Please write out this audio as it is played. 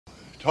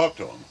Talk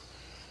to him.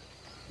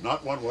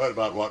 Not one word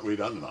about what we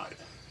done tonight.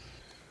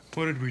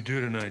 What did we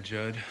do tonight,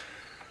 Judd?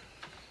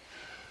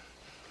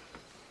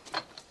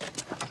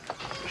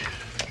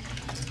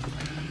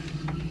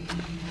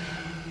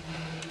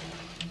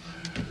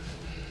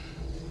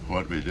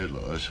 What we did,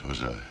 Lois,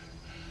 was a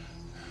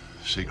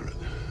secret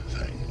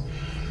thing.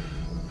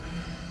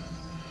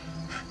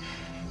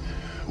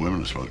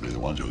 Women are supposed to be the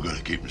ones who are good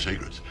at keeping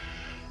secrets.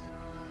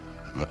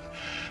 But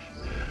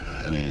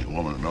any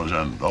woman who knows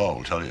anything at all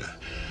will tell you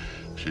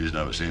she's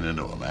never seen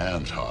into a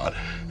man's heart.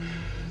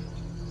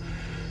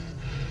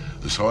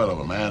 The soil of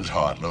a man's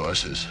heart,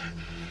 Lois, is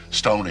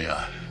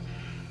stonier.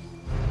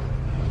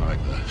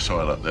 Like the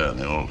soil up there in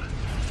the old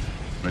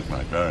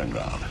Micmac burying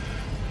ground.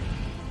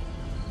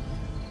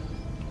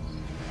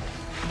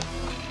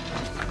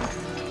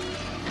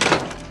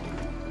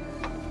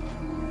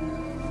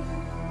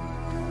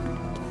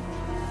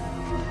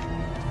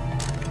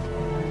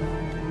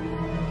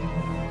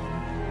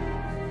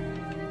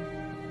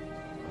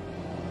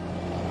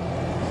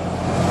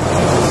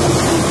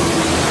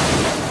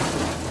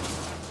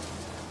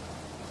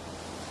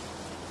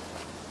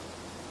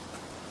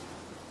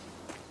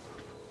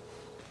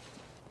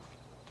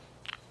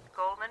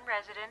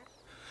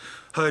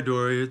 Hi,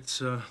 Dory.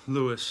 It's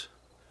Louis.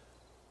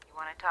 You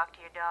want to talk to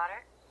your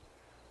daughter?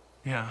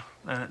 Yeah,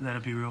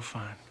 that'd be real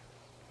fine.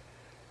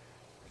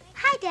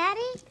 Hi,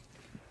 Daddy.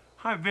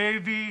 Hi,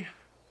 baby.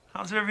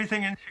 How's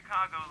everything in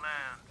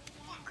Chicagoland?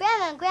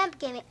 Grandma and Grandpa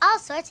gave me all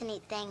sorts of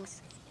neat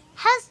things.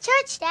 How's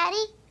church,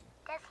 Daddy?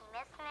 Does he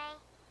miss me?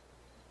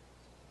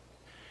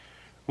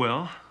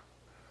 Well,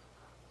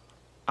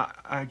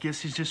 I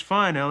guess he's just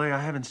fine, Ellie. I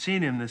haven't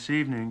seen him this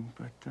evening,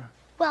 but...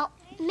 Well,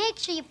 make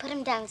sure you put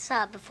him down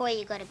sub before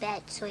you go to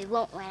bed so he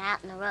won't run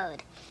out in the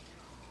road.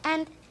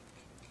 And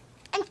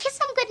kiss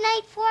him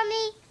goodnight for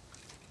me.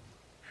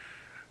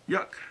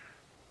 Yuck.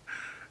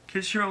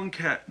 Kiss your own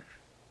cat.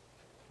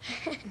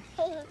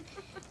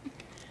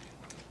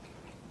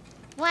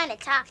 Want to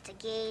talk to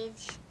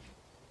Gage?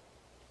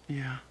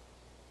 Yeah.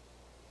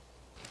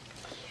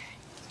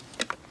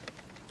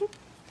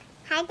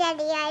 Hi,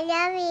 Daddy. I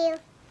love you.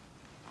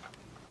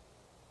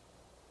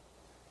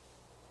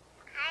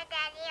 Hi,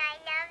 Daddy. I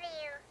love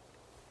you.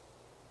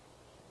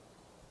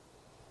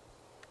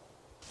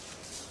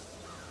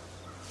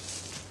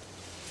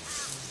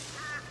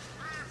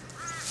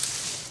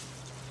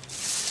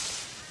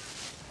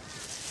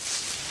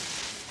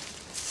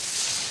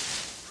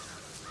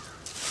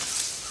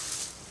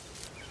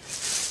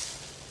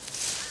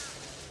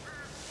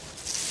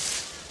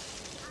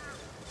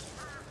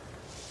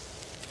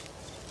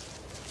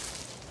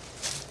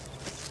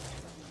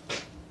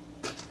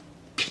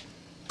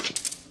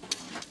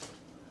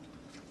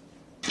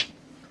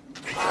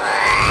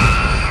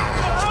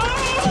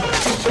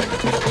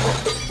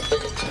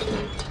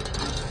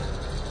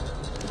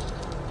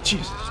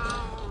 Jesus.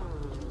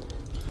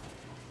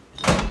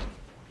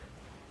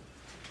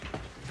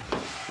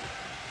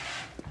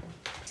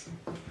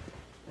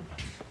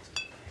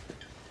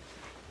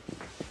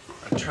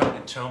 I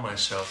tried to tell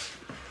myself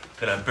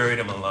that I buried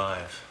him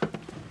alive.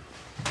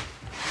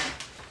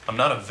 I'm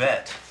not a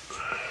vet.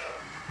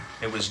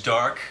 It was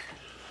dark.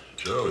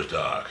 Sure it was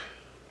dark.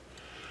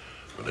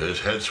 But his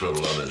head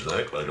swiveled on his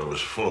neck like it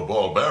was full of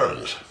ball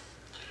bearings.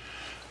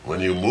 When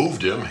you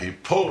moved him, he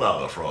pulled out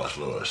of the frost,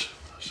 Louis.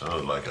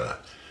 Sounded like a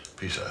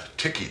piece of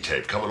ticky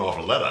tape coming off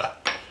a letter.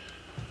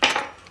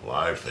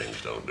 Live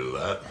things don't do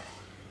that.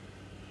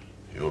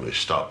 You only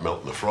stop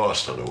melting the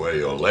frost under where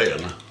you're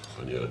laying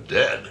when you're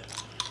dead.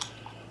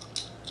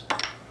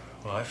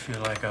 Well, I feel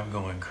like I'm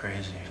going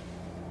crazy.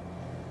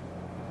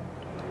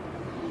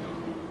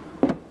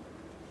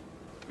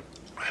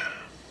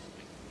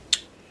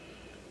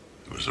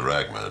 It was the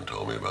ragman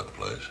told me about the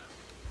place.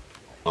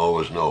 I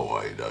always know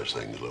why he does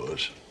things,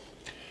 Louis.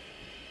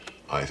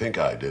 I think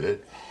I did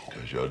it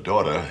because your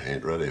daughter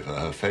ain't ready for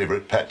her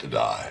favorite pet to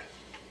die.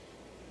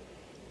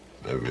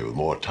 Maybe with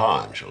more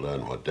time, she'll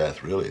learn what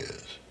death really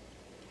is,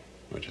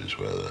 which is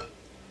where the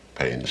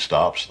pain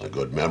stops and the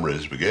good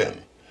memories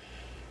begin.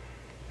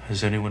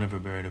 Has anyone ever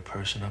buried a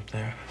person up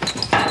there?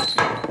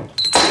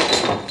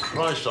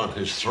 Christ on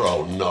his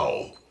throne,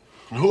 no.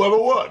 And whoever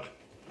would?